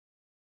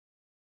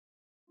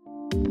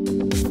Timo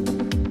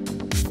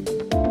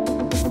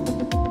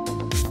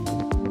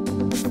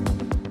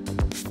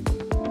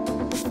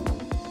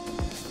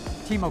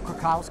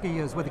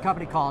Krokowski is with a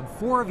company called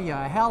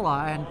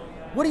Forvia-Hella, and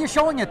what are you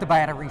showing at the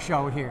battery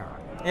show here?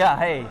 Yeah,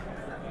 hey,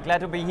 glad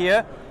to be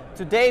here.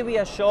 Today we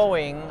are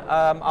showing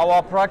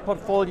our product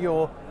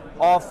portfolio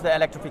of the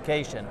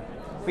electrification.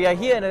 We are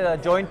here in a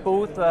joint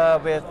booth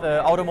with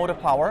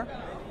Automotive Power,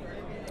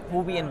 who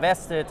we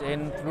invested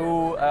in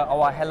through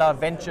our Hella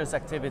Ventures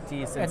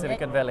activities in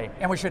Silicon Valley.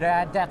 And we should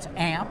add that's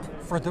AMP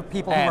for the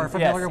people who are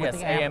familiar with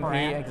the AMP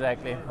brand.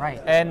 Exactly.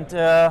 Right. And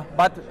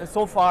but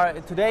so far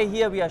today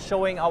here we are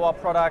showing our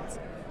products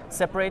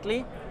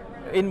separately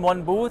in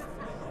one booth,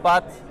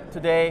 but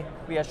today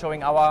we are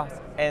showing our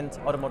and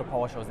Automotive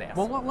Power shows theirs.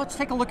 Well, let's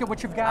take a look at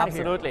what you've got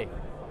here. Absolutely.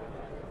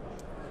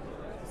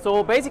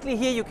 So basically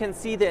here you can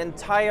see the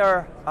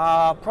entire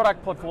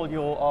product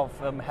portfolio of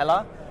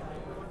Hella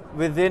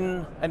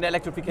within an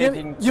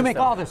electrification system. You make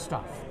all this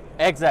stuff.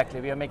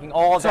 Exactly, we are making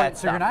all that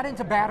stuff. So you're not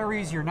into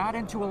batteries, you're not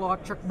into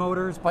electric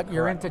motors, but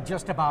you're into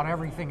just about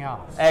everything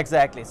else.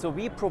 Exactly, so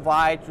we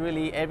provide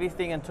really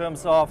everything in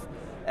terms of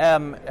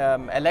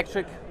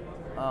electric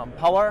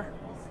power,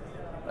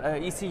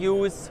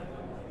 ECUs,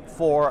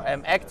 for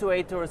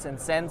actuators and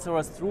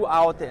sensors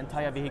throughout the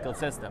entire vehicle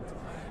system.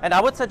 And I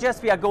would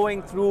suggest we are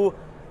going through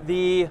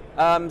the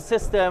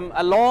system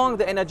along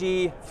the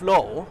energy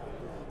flow.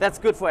 That's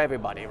good for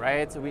everybody,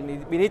 right? So we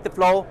need the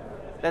flow.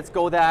 Let's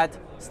go that.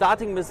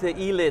 Starting with the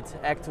E-lid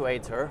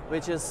actuator,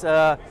 which is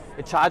a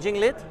charging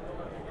lid.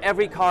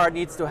 Every car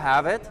needs to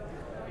have it.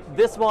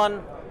 This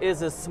one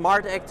is a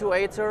smart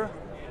actuator,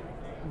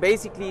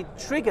 basically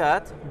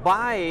triggered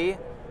by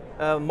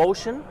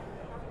motion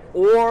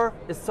or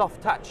a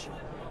soft touch,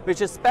 which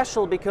is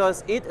special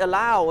because it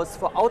allows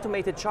for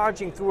automated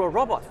charging through a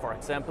robot, for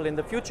example, in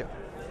the future.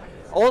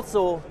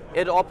 Also,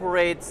 it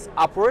operates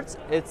upwards.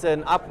 It's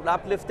an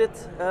uplifted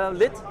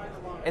lid,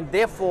 and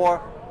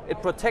therefore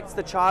it protects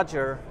the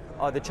charger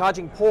or the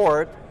charging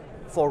port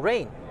for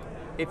rain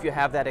if you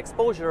have that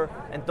exposure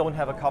and don't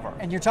have a cover.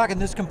 And you're talking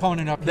this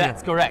component up here.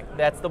 That's correct.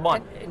 That's the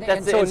one.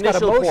 That's the initial port. So it's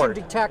got a motion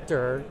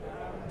detector.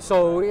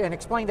 So, and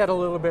explain that a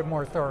little bit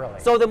more thoroughly.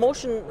 So the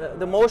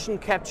motion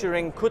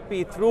capturing could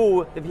be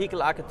through the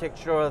vehicle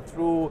architecture,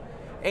 through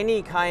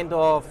any kind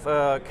of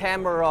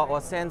camera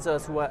or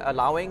sensors who are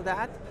allowing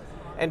that.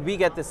 And we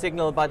get the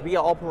signal, but we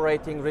are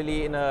operating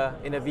really in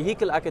a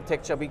vehicle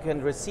architecture. We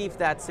can receive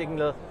that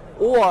signal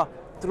or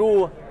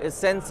through a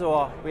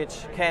sensor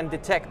which can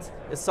detect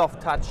a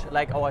soft touch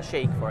like our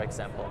shake, for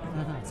example.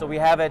 Mm-hmm. So we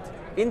have it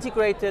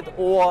integrated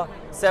or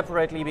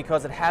separately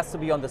because it has to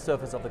be on the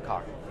surface of the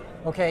car.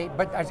 Okay,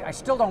 but I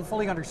still don't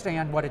fully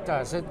understand what it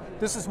does.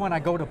 This is when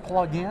I go to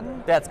plug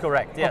in? That's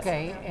correct, yes.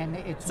 Okay, and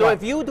it's so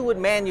if you do it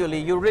manually,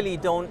 you really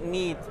don't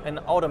need an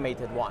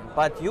automated one.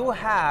 But you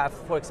have,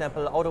 for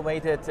example,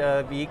 automated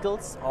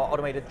vehicles or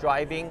automated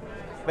driving,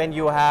 when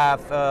you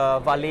have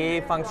valet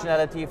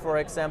functionality, for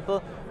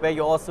example, where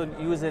you also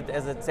use it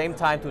at the same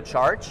time to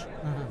charge.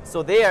 Mm-hmm.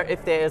 So there,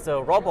 if there is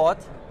a robot,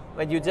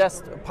 when you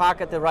just park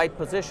at the right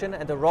position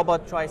and the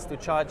robot tries to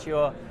charge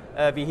your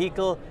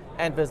vehicle,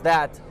 and with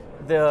that,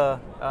 the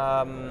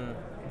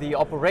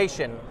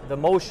operation, the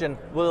motion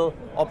will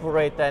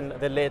operate then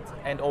the lid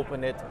and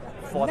open it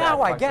for that function.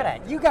 Now I get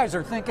it. You guys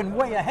are thinking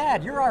way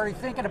ahead. You're already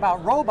thinking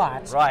about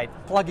robots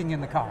plugging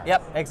in the car.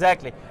 Yep,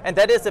 exactly. And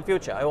that is the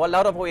future. A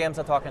lot of OEMs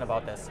are talking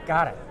about this.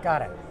 Got it,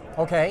 got it.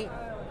 Okay.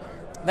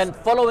 Then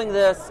following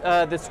this,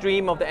 the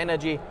stream of the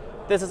energy,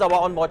 this is our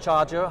onboard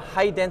charger,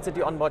 high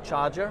density onboard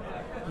charger,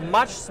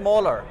 much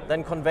smaller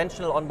than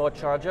conventional onboard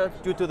charger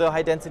due to the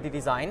high density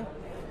design.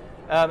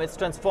 It's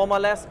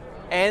transformerless,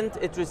 and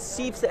it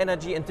receives the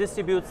energy and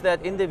distributes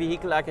that in the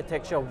vehicle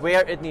architecture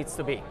where it needs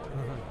to be.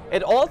 Mm-hmm.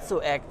 It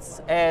also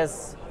acts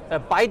as a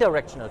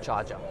bidirectional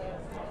charger.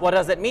 What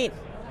does that mean?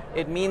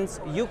 It means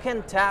you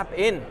can tap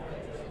in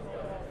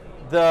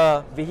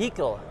the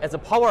vehicle as a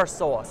power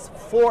source,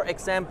 for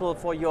example,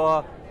 for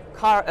your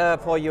car,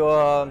 for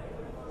your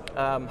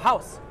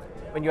house,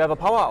 when you have a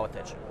power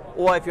outage,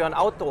 or if you're an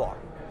outdoor,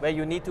 where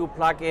you need to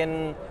plug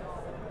in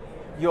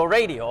your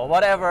radio or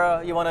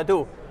whatever you want to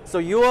do. So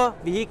your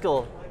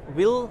vehicle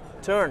will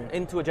turn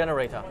into a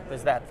generator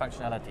with that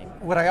functionality.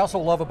 What I also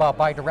love about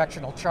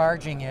bidirectional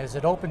charging is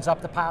it opens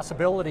up the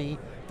possibility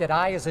that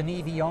I, as an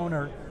EV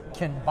owner,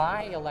 can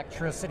buy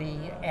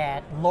electricity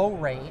at low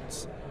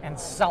rates and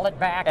sell it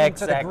back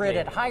into the grid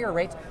at higher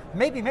rates,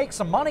 maybe make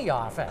some money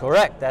off it.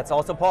 Correct, that's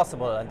also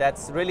possible. And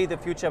that's really the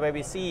future where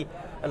we see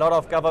a lot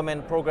of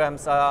government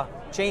programs are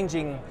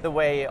changing the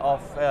way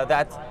of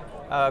that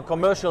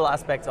commercial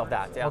aspects of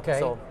that. Yeah. Okay.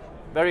 So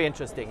very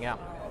interesting, yeah.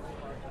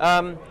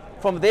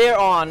 From there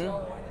on,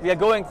 we are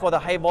going for the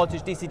high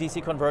voltage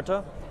DC-DC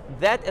converter.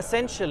 That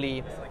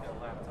essentially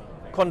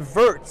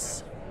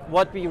converts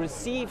what we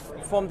receive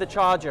from the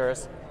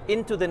chargers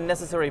into the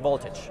necessary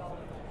voltage.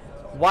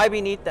 Why we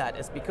need that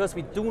is because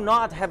we do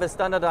not have a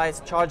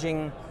standardized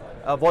charging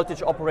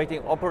voltage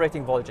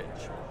operating voltage.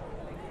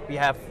 We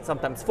have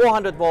sometimes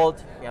 400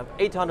 volt, we have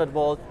 800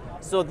 volt.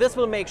 So this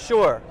will make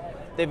sure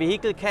the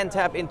vehicle can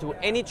tap into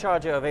any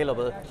charger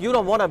available. You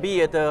don't want to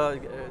be at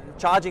the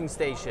charging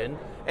station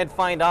and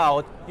find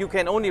out you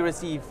can only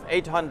receive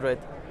 800,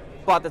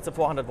 but it's a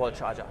 400 volt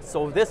charger.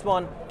 So this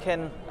one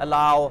can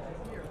allow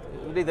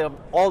really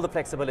all the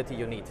flexibility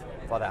you need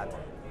for that.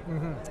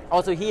 Mm-hmm.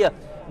 Also here,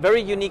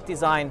 very unique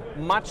design,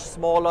 much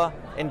smaller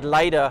and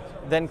lighter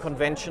than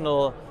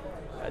conventional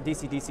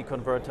DC-DC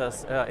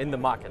converters in the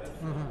market.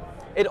 Mm-hmm.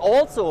 It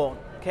also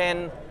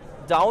can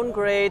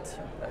downgrade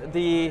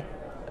the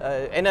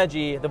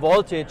energy, the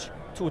voltage,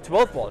 to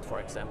 12 volt, for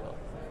example.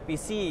 We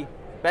see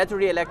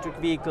battery electric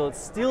vehicles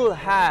still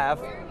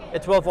have a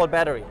 12 volt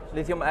battery,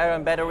 lithium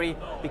ion battery,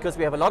 because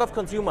we have a lot of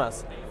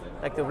consumers,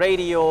 like the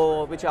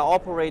radio, which are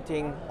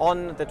operating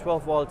on the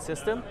 12 volt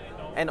system.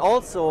 And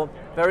also,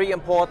 very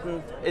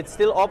important, it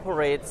still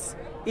operates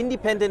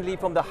independently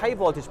from the high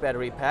voltage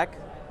battery pack.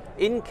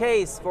 In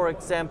case, for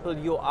example,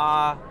 you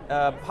are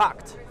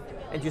parked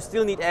and you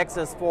still need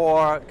access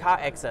for car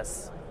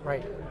access.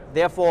 Right.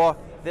 Therefore,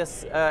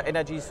 this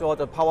energy source,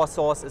 the power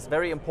source, is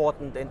very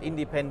important and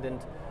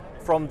independent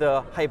from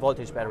the high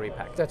voltage battery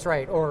pack. That's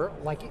right. Or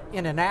like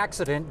in an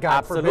accident,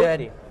 God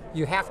forbid,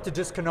 you have to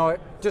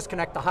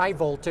disconnect the high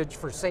voltage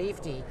for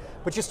safety,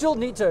 but you still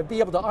need to be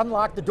able to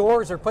unlock the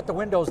doors or put the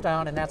windows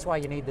down, and that's why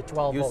you need the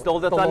 12 volt. You stole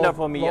the thunder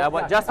from me.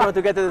 I just wanted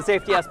to get to the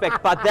safety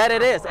aspect, but that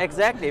it is,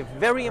 exactly.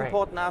 Very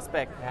important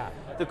aspect. Yeah.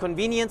 The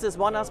convenience is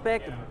one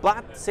aspect,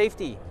 but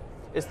safety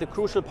is the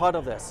crucial part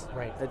of this.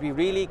 Right. That we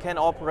really can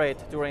operate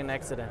during an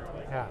accident.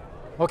 Yeah.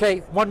 Okay,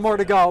 one more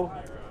to go.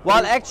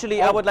 Well,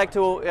 actually, I would like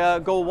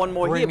to go one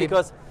more here,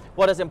 because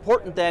what is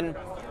important then,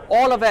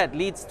 all of that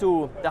leads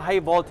to the high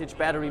voltage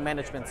battery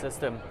management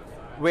system,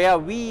 where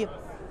we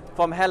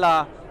from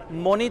Hella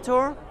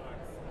monitor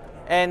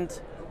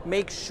and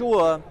make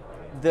sure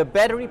the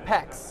battery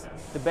packs,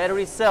 the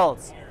battery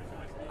cells,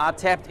 are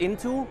tapped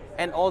into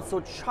and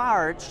also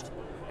charged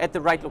at the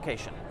right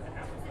location.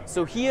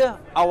 So here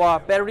our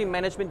battery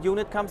management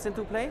unit comes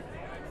into play,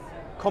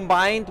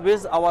 combined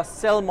with our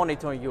cell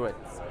monitoring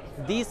units.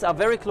 These are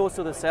very close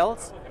to the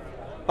cells,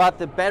 but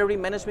the battery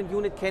management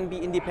unit can be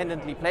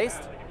independently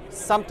placed.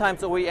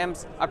 Sometimes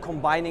OEMs are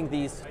combining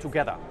these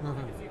together,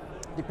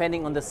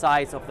 depending on the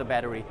size of the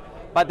battery.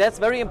 But that's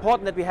very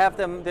important that we have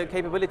the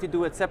capability to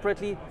do it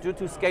separately due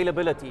to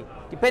scalability.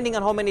 Depending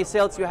on how many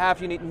cells you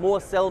have, you need more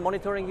cell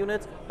monitoring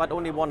units, but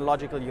only one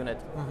logical unit.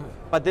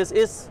 But this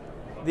is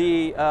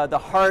the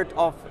heart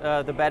of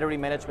the battery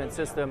management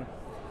system,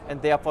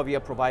 and therefore we are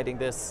providing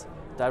this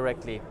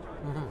directly.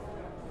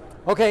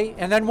 Okay,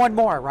 and then one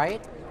more,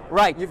 right?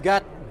 Right. You've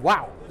got,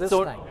 wow, this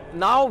thing.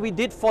 Now we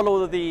did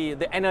follow the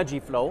energy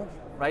flow,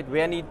 right?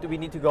 Where do we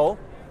need to go?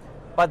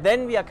 But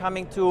then we are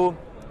coming to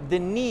the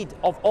need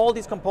of all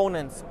these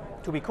components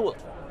to be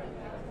cooled,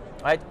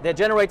 right? They're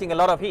generating a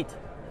lot of heat.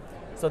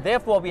 So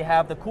therefore we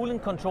have the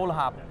coolant control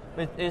hub,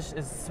 which is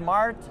a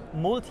smart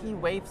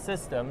multi-wave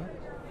system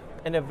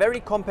in a very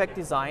compact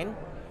design,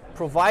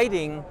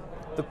 providing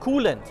the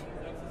coolant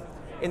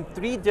in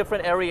 3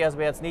 different areas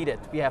where it's needed.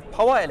 We have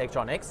power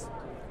electronics,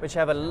 which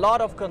have a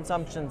lot of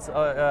consumptions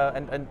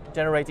and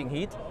generating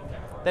heat.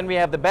 Then we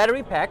have the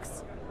battery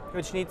packs,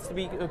 which needs to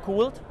be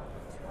cooled,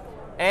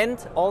 and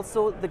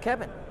also the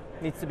cabin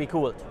needs to be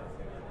cooled.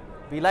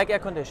 We like air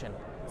condition,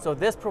 so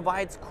this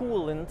provides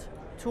coolant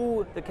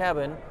to the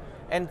cabin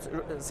and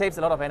saves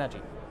a lot of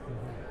energy.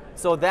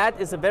 So that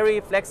is a very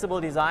flexible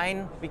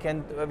design. We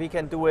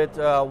can do it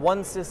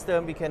one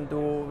system. We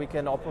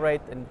can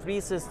operate in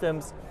 3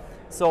 systems.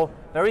 So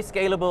very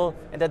scalable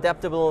and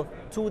adaptable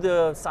to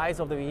the size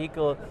of the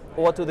vehicle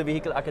or to the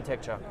vehicle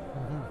architecture.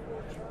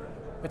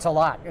 It's a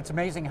lot. It's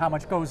amazing how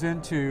much goes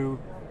into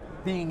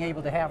being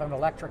able to have an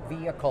electric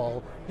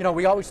vehicle. You know,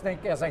 we always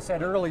think, as I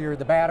said earlier,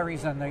 the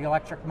batteries and the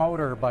electric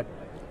motor, but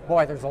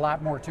boy, there's a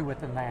lot more to it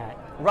than that.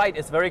 Right,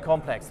 it's very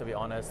complex, to be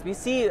honest. We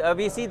see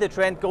the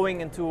trend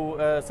going into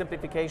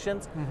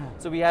simplifications.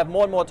 So we have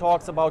more and more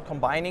talks about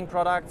combining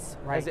products,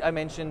 as I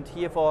mentioned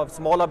here, for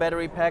smaller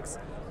battery packs,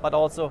 but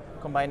also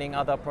combining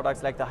other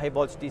products like the high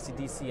voltage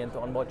DC-DC and the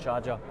onboard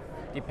charger,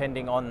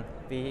 depending on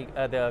the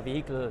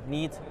vehicle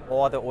need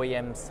or the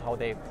OEMs, how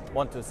they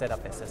want to set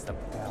up their system.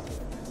 Yeah.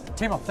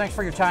 Timo, thanks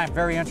for your time.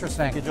 Very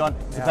interesting. Thank you, John.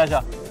 It's a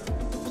pleasure.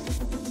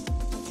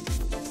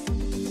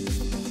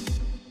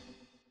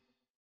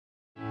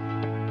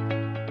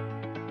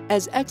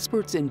 As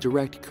experts in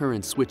direct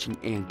current switching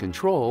and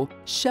control,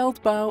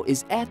 Scheltbau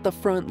is at the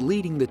front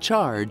leading the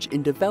charge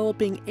in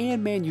developing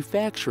and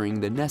manufacturing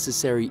the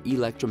necessary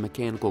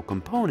electromechanical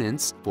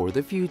components for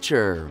the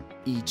future.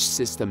 Each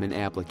system and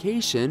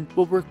application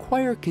will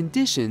require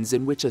conditions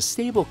in which a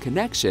stable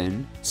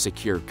connection,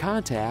 secure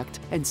contact,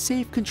 and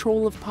safe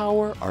control of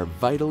power are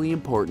vitally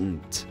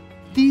important.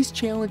 These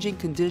challenging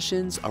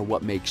conditions are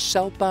what make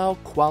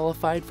Scheltbau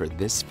qualified for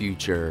this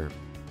future.